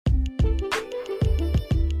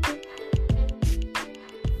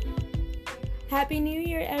Happy New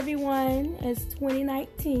Year, everyone. It's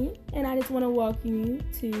 2019, and I just want to welcome you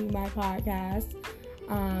to my podcast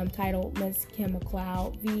titled Miss Kim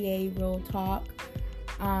McLeod, VA Real Talk.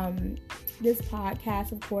 This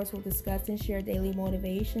podcast, of course, will discuss and share daily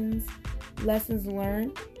motivations, lessons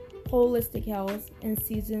learned, holistic health, and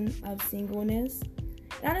season of singleness.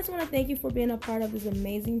 And I just want to thank you for being a part of this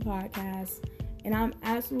amazing podcast, and I'm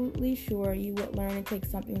absolutely sure you would learn and take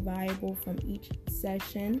something valuable from each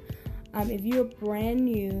session. If you're brand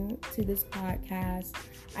new to this podcast,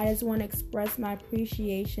 I just want to express my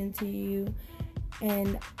appreciation to you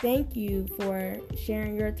and thank you for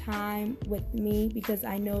sharing your time with me, because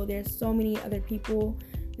I know there's so many other people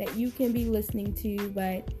that you can be listening to,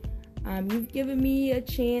 but you've given me a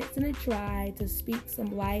chance and a try to speak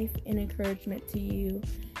some life and encouragement to you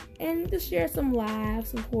and to share some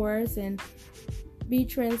laughs, of course, and be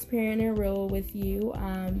transparent and real with you.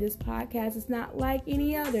 This podcast is not like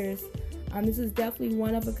any others. This is definitely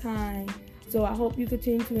one of a kind. So I hope you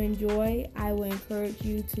continue to enjoy. I will encourage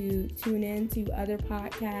you to tune in to other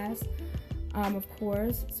podcasts, of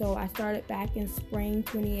course. So I started back in spring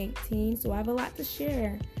 2018. So I have a lot to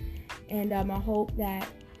share. And I hope that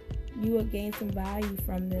you will gain some value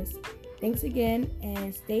from this. Thanks again,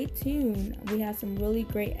 and stay tuned. We have some really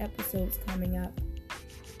great episodes coming up.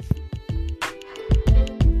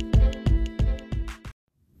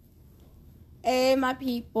 Hey, my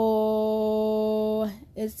people,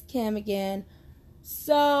 it's Kim again.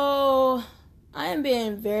 So, I am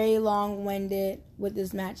being very long-winded with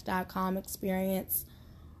this Match.com experience,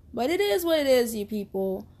 but it is what it is, you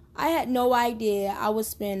people. I had no idea I would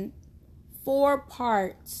spend 4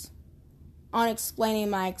 parts on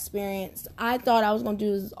explaining my experience. I thought I was going to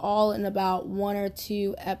do this all in about 1 or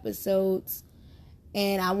 2 episodes,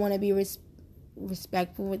 and I want to be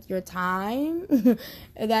respectful with your time.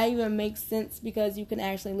 If that even makes sense, because you can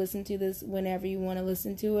actually listen to this whenever you want to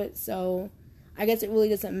listen to it. So I guess it really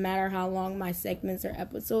doesn't matter how long my segments or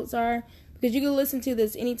episodes are, because you can listen to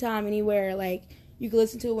this anytime, anywhere. Like, you can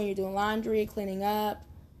listen to it when you're doing laundry, cleaning up,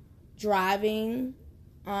 driving,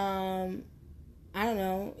 I don't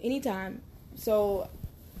know, anytime. So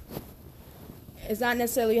it's not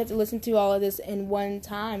necessarily you have to listen to all of this in one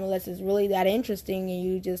time, unless it's really that interesting and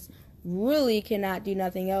you just really cannot do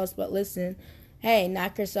nothing else but listen. Hey,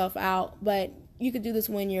 knock yourself out. But you could do this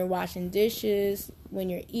when you're washing dishes, when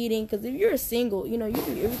you're eating, because if you're single, you do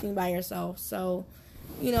everything by yourself. So,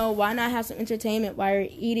 why not have some entertainment while you're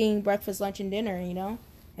eating breakfast, lunch, and dinner,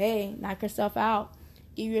 Hey, knock yourself out.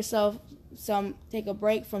 Give yourself take a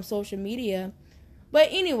break from social media. But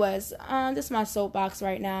anyways, this is my soapbox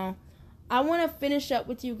right now. I want to finish up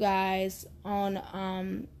with you guys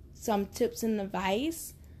on some tips and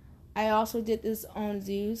advice. I also did this on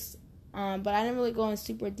Zeus, but I didn't really go in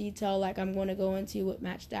super detail like I'm going to go into with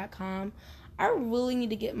Match.com. I really need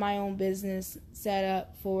to get my own business set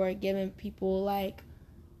up for giving people like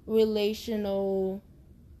relational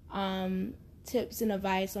tips and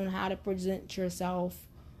advice on how to present yourself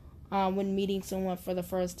when meeting someone for the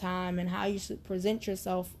first time, and how you should present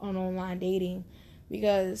yourself on online dating.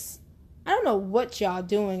 Because I don't know what y'all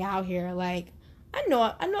doing out here. Like, I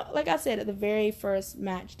know, like I said at the very first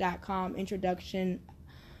Match.com introduction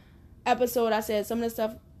episode, I said some of the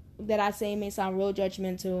stuff that I say may sound real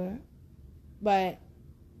judgmental, but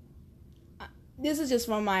this is just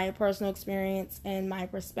from my personal experience and my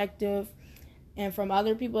perspective, and from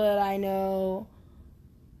other people that I know.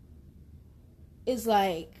 It's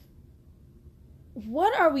like,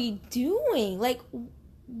 what are we doing? Like,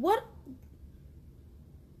 what?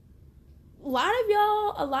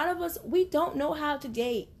 A lot of us, we don't know how to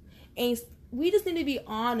date, and we just need to be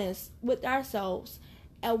honest with ourselves,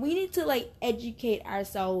 and we need to educate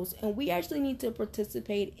ourselves, and we actually need to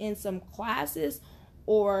participate in some classes,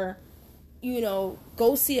 or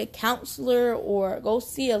go see a counselor or go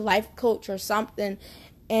see a life coach or something,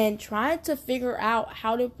 and try to figure out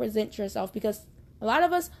how to present yourself, because a lot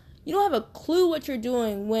of us, you don't have a clue what you're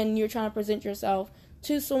doing when you're trying to present yourself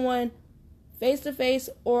to someone face-to-face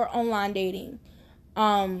or online dating.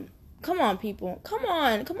 Come on, people. Come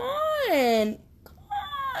on.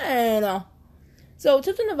 So,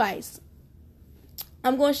 tips and advice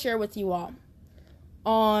I'm going to share with you all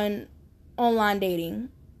on online dating.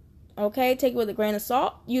 Okay? Take it with a grain of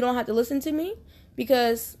salt. You don't have to listen to me,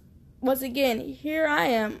 because, once again, here I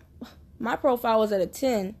am. My profile was at a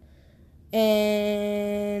 10.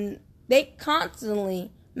 And Match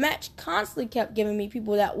constantly kept giving me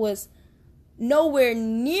people that was nowhere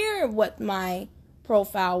near what my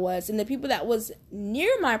profile was. And the people that was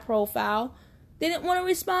near my profile didn't want to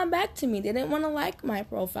respond back to me. They didn't want to like my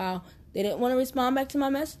profile. They didn't want to respond back to my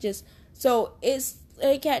messages. So it's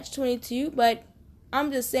a catch-22, but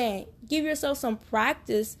I'm just saying, give yourself some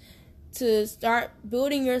practice to start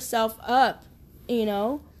building yourself up,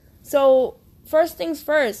 So, first things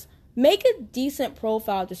first, make a decent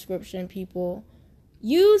profile description, people.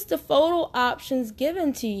 Use the photo options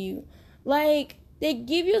given to you. Like, they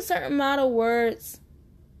give you a certain amount of words.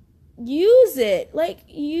 Use it.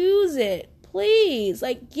 Use it. Please.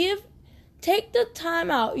 Take the time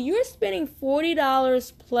out. You're spending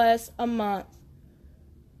 $40 plus a month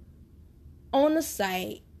on the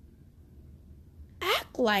site.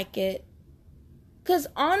 Act like it. Because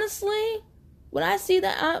honestly, when I see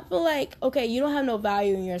that, I feel like, okay, you don't have no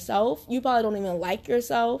value in yourself. You probably don't even like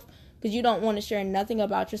yourself because you don't want to share nothing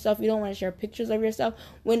about yourself. You don't want to share pictures of yourself.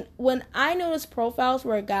 When I notice profiles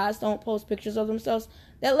where guys don't post pictures of themselves,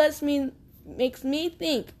 that makes me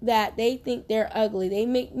think that they think they're ugly. They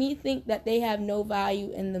make me think that they have no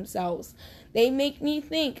value in themselves. They make me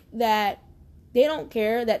think that they don't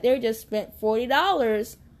care, that they just spent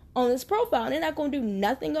 $40 on this profile and they're not going to do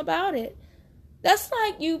nothing about it. That's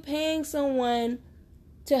like you paying someone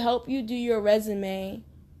to help you do your resume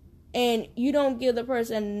and you don't give the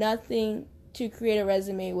person nothing to create a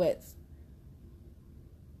resume with.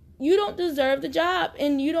 You don't deserve the job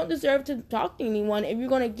and you don't deserve to talk to anyone if you're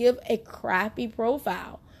going to give a crappy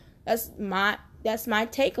profile. That's my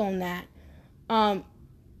take on that.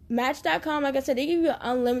 Match.com, like I said, they give you an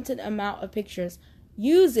unlimited amount of pictures.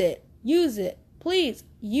 Use it. Please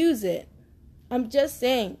use it. I'm just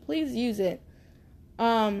saying, please use it.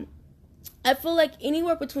 I feel like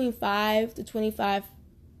anywhere between 5 to 25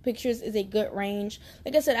 pictures is a good range.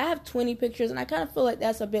 Like I said, I have 20 pictures and I kind of feel like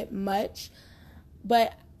that's a bit much,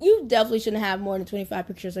 but you definitely shouldn't have more than 25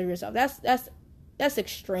 pictures of yourself. That's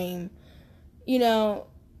extreme,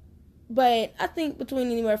 but I think between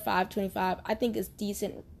anywhere 5 to 25, I think it's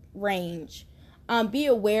decent range. Be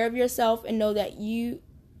aware of yourself and know that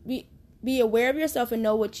be aware of yourself and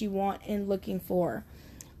know what you want and looking for.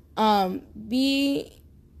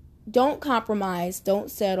 Don't compromise, don't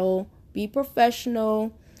settle, be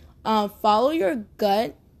professional. Follow your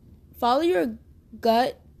gut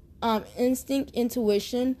instinct,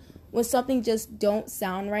 intuition when something just don't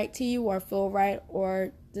sound right to you or feel right,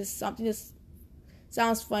 or just something just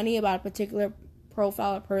sounds funny about a particular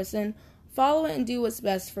profile or person. Follow it and do what's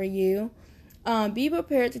best for you. Be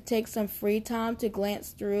prepared to take some free time to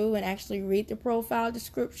glance through and actually read the profile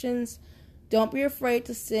descriptions. Don't be afraid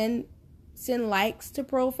to send likes to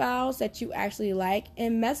profiles that you actually like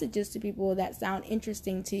and messages to people that sound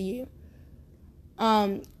interesting to you.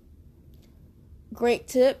 Great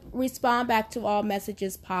tip, respond back to all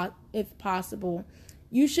messages if possible.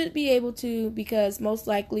 You should be able to, because most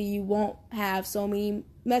likely you won't have so many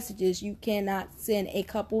messages. You cannot send a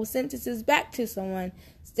couple sentences back to someone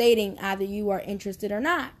stating either you are interested or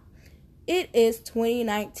not. It is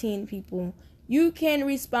 2019, people. You can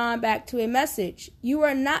respond back to a message. You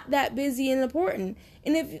are not that busy and important.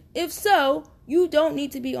 And if so, you don't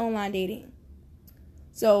need to be online dating.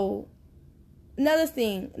 So,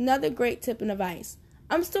 another great tip and advice.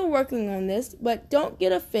 I'm still working on this, but don't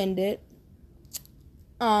get offended.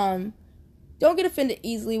 Don't get offended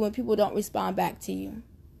easily when people don't respond back to you.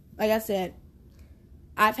 Like I said,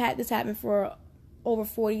 I've had this happen for over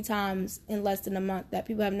 40 times in less than a month that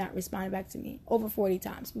people have not responded back to me. Over 40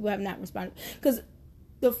 times people have not responded. Because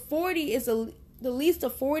the least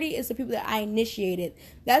of 40 is the people that I initiated.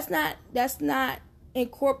 That's not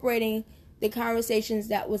incorporating the conversations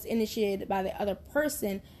that was initiated by the other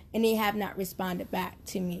person and they have not responded back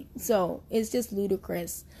to me. So it's just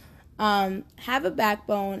ludicrous. Have a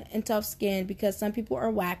backbone and tough skin, because some people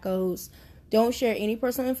are wackos. Don't share any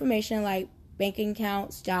personal information like banking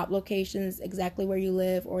accounts, job locations, exactly where you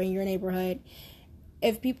live, or in your neighborhood.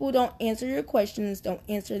 If people don't answer your questions, don't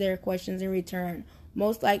answer their questions in return.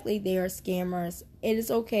 Most likely they are scammers. It is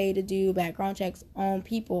okay to do background checks on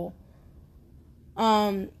people.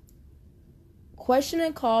 Question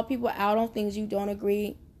and call people out on things you don't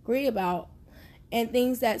agree about and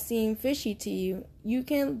things that seem fishy to you. You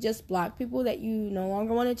can just block people that you no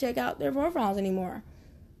longer want to check out their profiles anymore.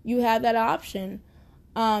 You have that option.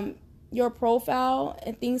 Your profile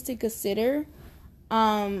and things to consider.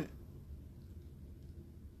 I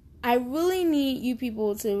really need you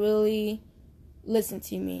people to really listen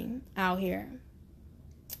to me out here.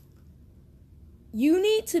 You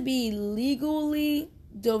need to be legally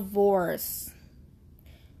divorced.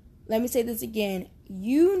 Let me say this again.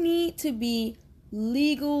 You need to be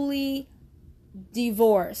legally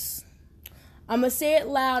divorced. I'm going to say it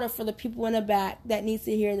louder for the people in the back that needs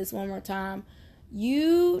to hear this one more time.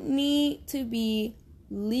 You need to be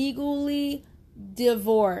legally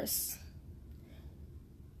divorced.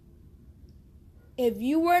 if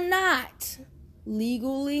you were not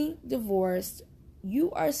legally divorced,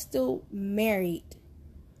 you are still married.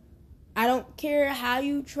 I don't care how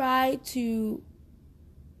you try to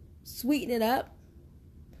sweeten it up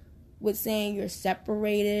with saying you're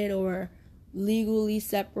separated or legally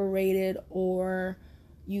separated, or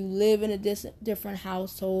you live in a different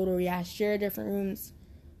household, or you share different rooms.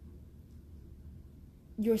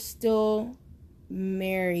 You're still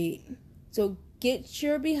married. So get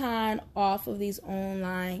your behind off of these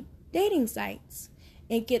online dating sites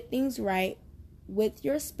and get things right with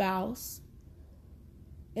your spouse.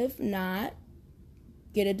 If not,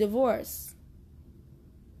 get a divorce.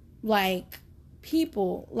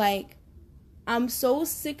 I'm so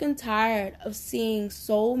sick and tired of seeing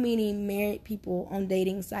so many married people on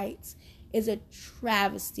dating sites. It's a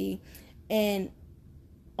travesty. And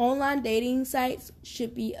online dating sites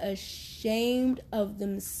should be ashamed of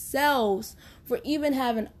themselves for even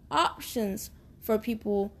having options for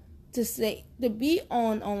people to be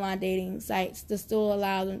on online dating sites, to still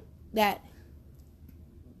allow them that,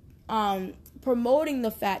 promoting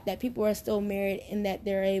the fact that people are still married and that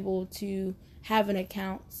they're able to have an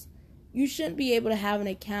account. You shouldn't be able to have an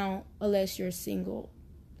account unless you're single,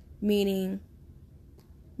 meaning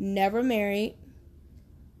never married,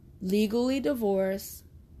 legally divorced,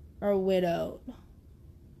 or widowed.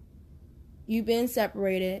 You've been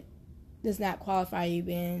separated does not qualify you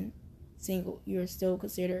being single. You're still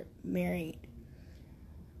considered married.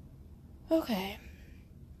 Okay.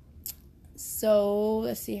 So,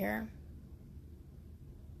 let's see here.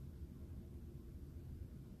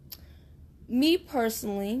 Me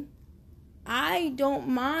personally, I don't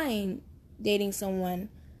mind dating someone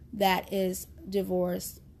that is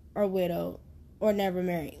divorced or widowed or never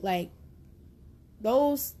married. Like,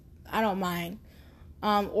 those, I don't mind.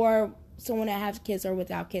 Or someone that has kids or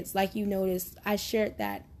without kids. Like you noticed, I shared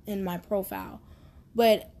that in my profile.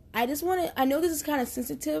 But I know this is kind of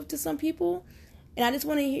sensitive to some people, and I just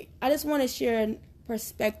want to share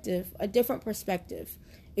a different perspective.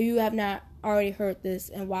 If you have not already heard this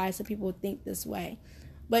and why some people think this way.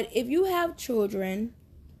 But if you have children,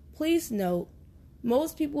 please note,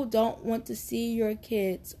 most people don't want to see your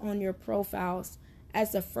kids on your profiles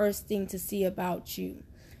as the first thing to see about you.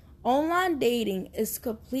 Online dating is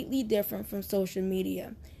completely different from social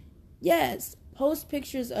media. Yes, post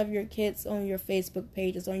pictures of your kids on your Facebook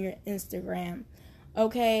pages, on your Instagram.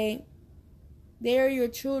 Okay? They're your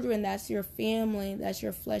children, that's your family, that's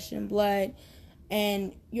your flesh and blood.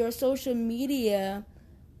 And your social media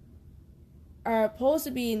are supposed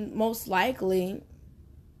to be most likely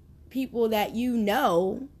people that you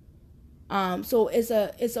know. So it's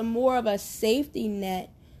a more of a safety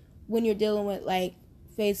net when you're dealing with like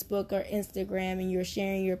Facebook or Instagram and you're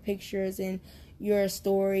sharing your pictures and your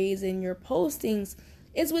stories and your postings.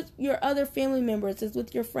 It's with your other family members, it's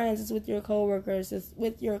with your friends, it's with your coworkers, it's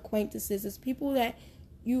with your acquaintances, it's people that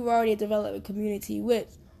you've already developed a community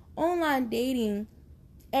with. Online dating,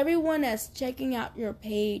 everyone that's checking out your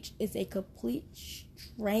page is a complete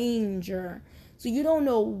stranger. So you don't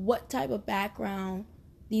know what type of background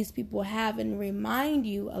these people have, and remind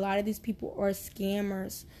you, a lot of these people are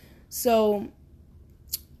scammers. So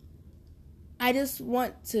I just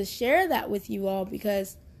want to share that with you all,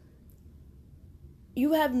 because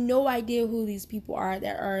you have no idea who these people are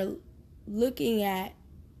that are looking at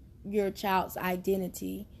your child's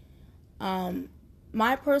identity.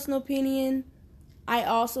 My personal opinion, I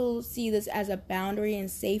also see this as a boundary and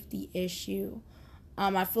safety issue.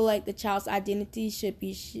 I feel like the child's identity should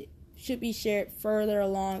be shared further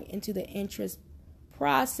along into the interest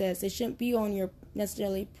process. It shouldn't be on your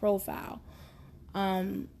necessarily profile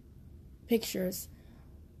pictures.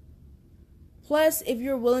 Plus, if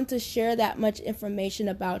you're willing to share that much information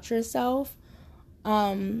about yourself,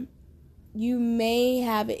 you may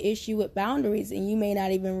have an issue with boundaries and you may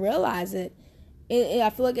not even realize it. I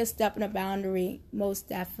feel like it's stepping a boundary, most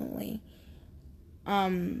definitely.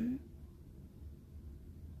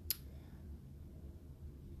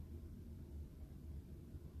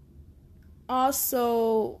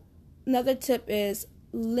 Also, another tip is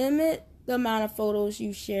limit the amount of photos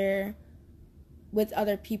you share with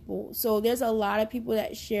other people. So there's a lot of people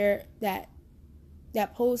that share that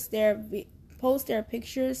post their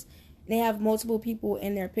pictures, and they have multiple people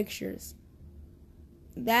in their pictures.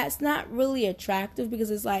 That's not really attractive,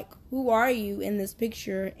 because it's like, who are you in this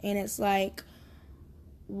picture? And it's like,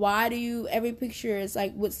 why do every picture is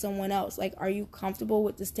like with someone else? Like, are you comfortable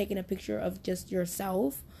with just taking a picture of just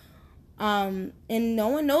yourself? And no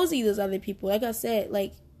one knows these other people. Like I said,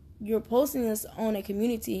 like, you're posting this on a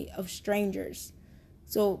community of strangers.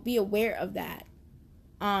 So be aware of that.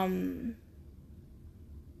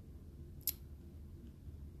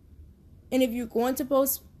 And if you're going to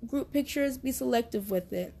post group pictures, be selective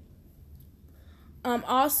with it.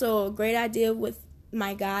 Also, a great idea with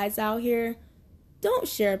my guys out here, don't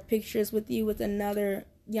share pictures with you with another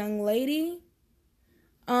young lady.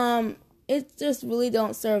 It just really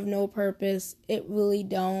don't serve no purpose. It really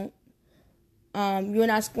don't. You're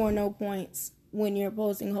not scoring no points when you're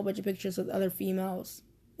posting a whole bunch of pictures with other females.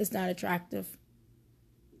 It's not attractive.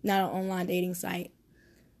 Not an online dating site.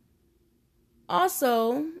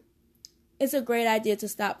 Also, it's a great idea to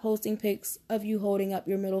stop posting pics of you holding up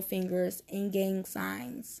your middle fingers and gang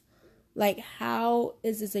signs. Like, how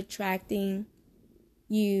is this attracting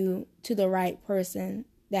you to the right person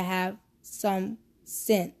that have some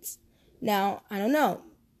sense? Now, I don't know.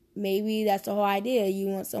 Maybe that's the whole idea. You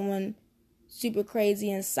want someone super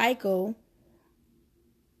crazy and psycho.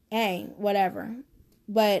 Hey, whatever.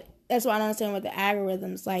 But that's what I don't understand with the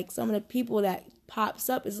algorithms. Like, some of the people that pops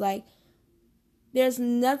up is like, there's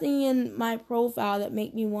nothing in my profile that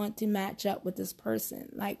make me want to match up with this person.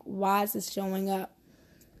 Like, why is this showing up?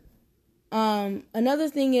 Another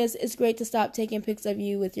thing is, it's great to stop taking pics of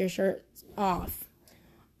you with your shirt off.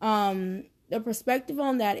 The perspective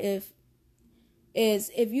on that is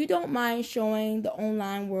if you don't mind showing the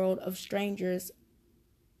online world of strangers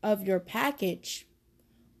of your package,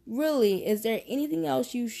 really, is there anything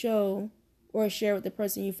else you show or share with the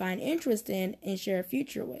person you find interest in and share a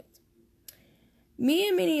future with? Me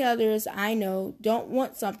and many others I know don't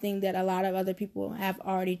want something that a lot of other people have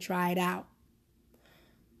already tried out.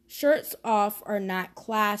 Shirts off are not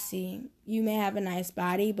classy. You may have a nice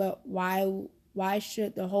body, but why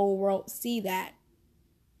should the whole world see that?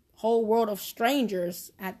 Whole world of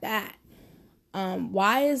strangers at that.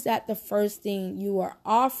 Why is that the first thing you are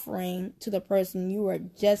offering to the person you are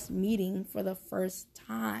just meeting for the first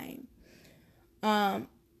time?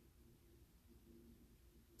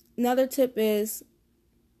 Another tip is,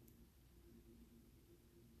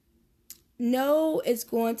 know it's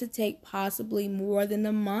going to take possibly more than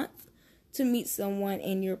a month to meet someone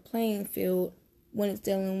in your playing field when it's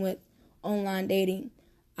dealing with online dating.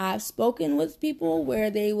 I've spoken with people where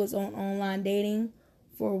they was on online dating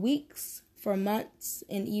for weeks, for months,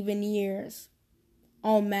 and even years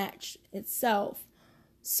on Match itself.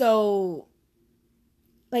 So,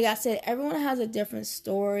 like I said, everyone has a different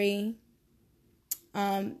story.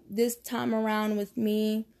 This time around with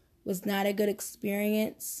me was not a good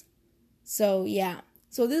experience. So, yeah.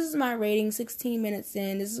 So, this is my rating, 16 minutes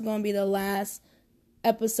in. This is going to be the last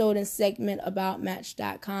episode and segment about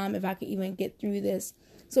Match.com, if I could even get through this.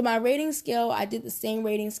 So, my rating scale, I did the same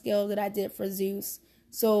rating scale that I did for Zeus.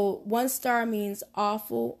 So, 1 star means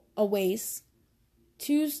awful, a waste.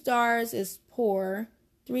 2 stars is poor.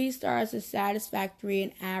 3 stars is satisfactory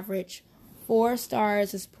and average. 4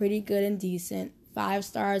 stars is pretty good and decent. 5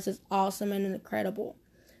 stars is awesome and incredible.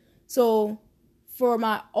 So, for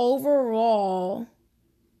my overall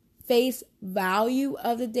face value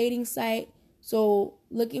of the dating site, so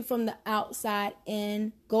looking from the outside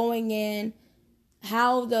in, going in,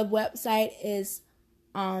 how the website is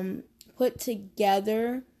put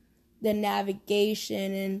together, the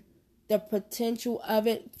navigation and the potential of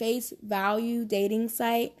it, face value dating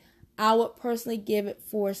site, I would personally give it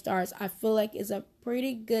 4 stars. I feel like it's a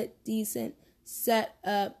pretty good, decent set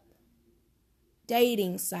up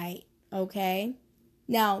dating site, okay?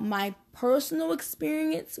 Now, my personal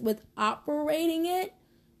experience with operating it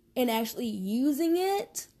and actually using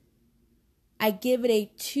it, I give it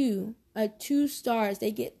a 2 stars.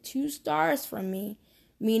 They get 2 stars from me,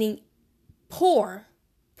 meaning poor.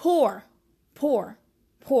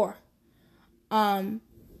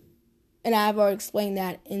 And I've already explained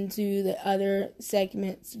that into the other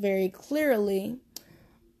segments very clearly.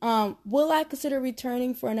 Will I consider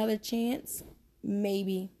returning for another chance?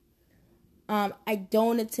 Maybe. I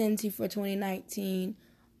don't intend to for 2019.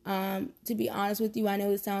 To be honest with you, I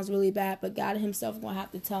know this sounds really bad, but God himself going to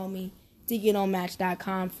have to tell me to get on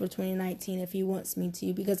Match.com for 2019 if he wants me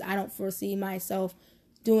to, because I don't foresee myself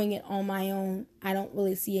doing it on my own. I don't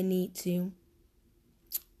really see a need to.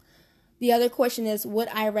 The other question is, would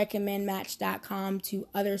I recommend Match.com to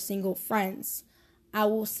other single friends? I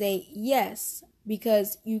will say yes,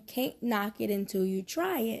 because you can't knock it until you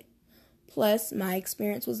try it. Plus, my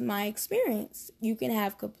experience was my experience. You can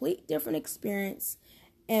have complete different experience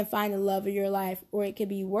and find the love of your life, or it could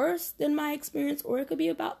be worse than my experience, or it could be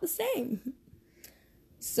about the same.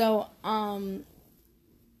 So,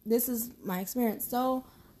 this is my experience. So,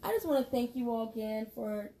 I just want to thank you all again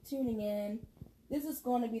for tuning in. This is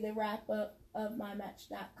going to be the wrap up of my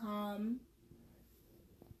Match.com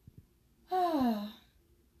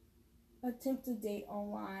attempt to date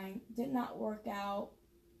online. Did not work out.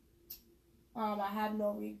 I have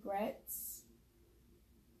no regrets.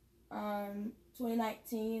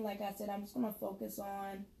 2019, like I said, I'm just going to focus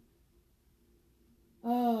on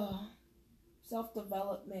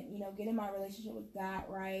self-development, getting my relationship with God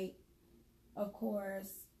right, of course,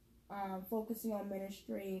 focusing on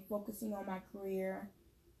ministry, focusing on my career,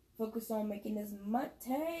 focus on making this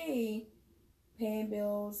money, paying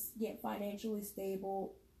bills, get financially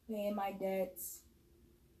stable, paying my debts,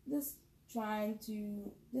 just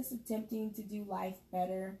attempting to do life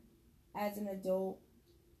better as an adult.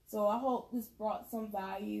 So I hope this brought some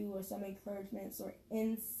value or some encouragements or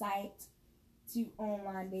insight to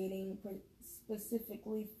online dating,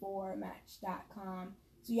 specifically for Match.com.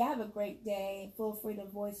 So you have a great day. Feel free to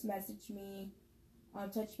voice message me,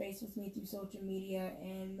 touch base with me through social media,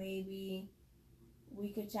 and maybe we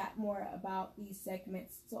could chat more about these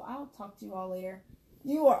segments. So I'll talk to you all later.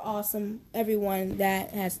 You are awesome, everyone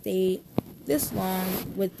that has stayed this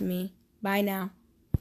long with me. Bye now.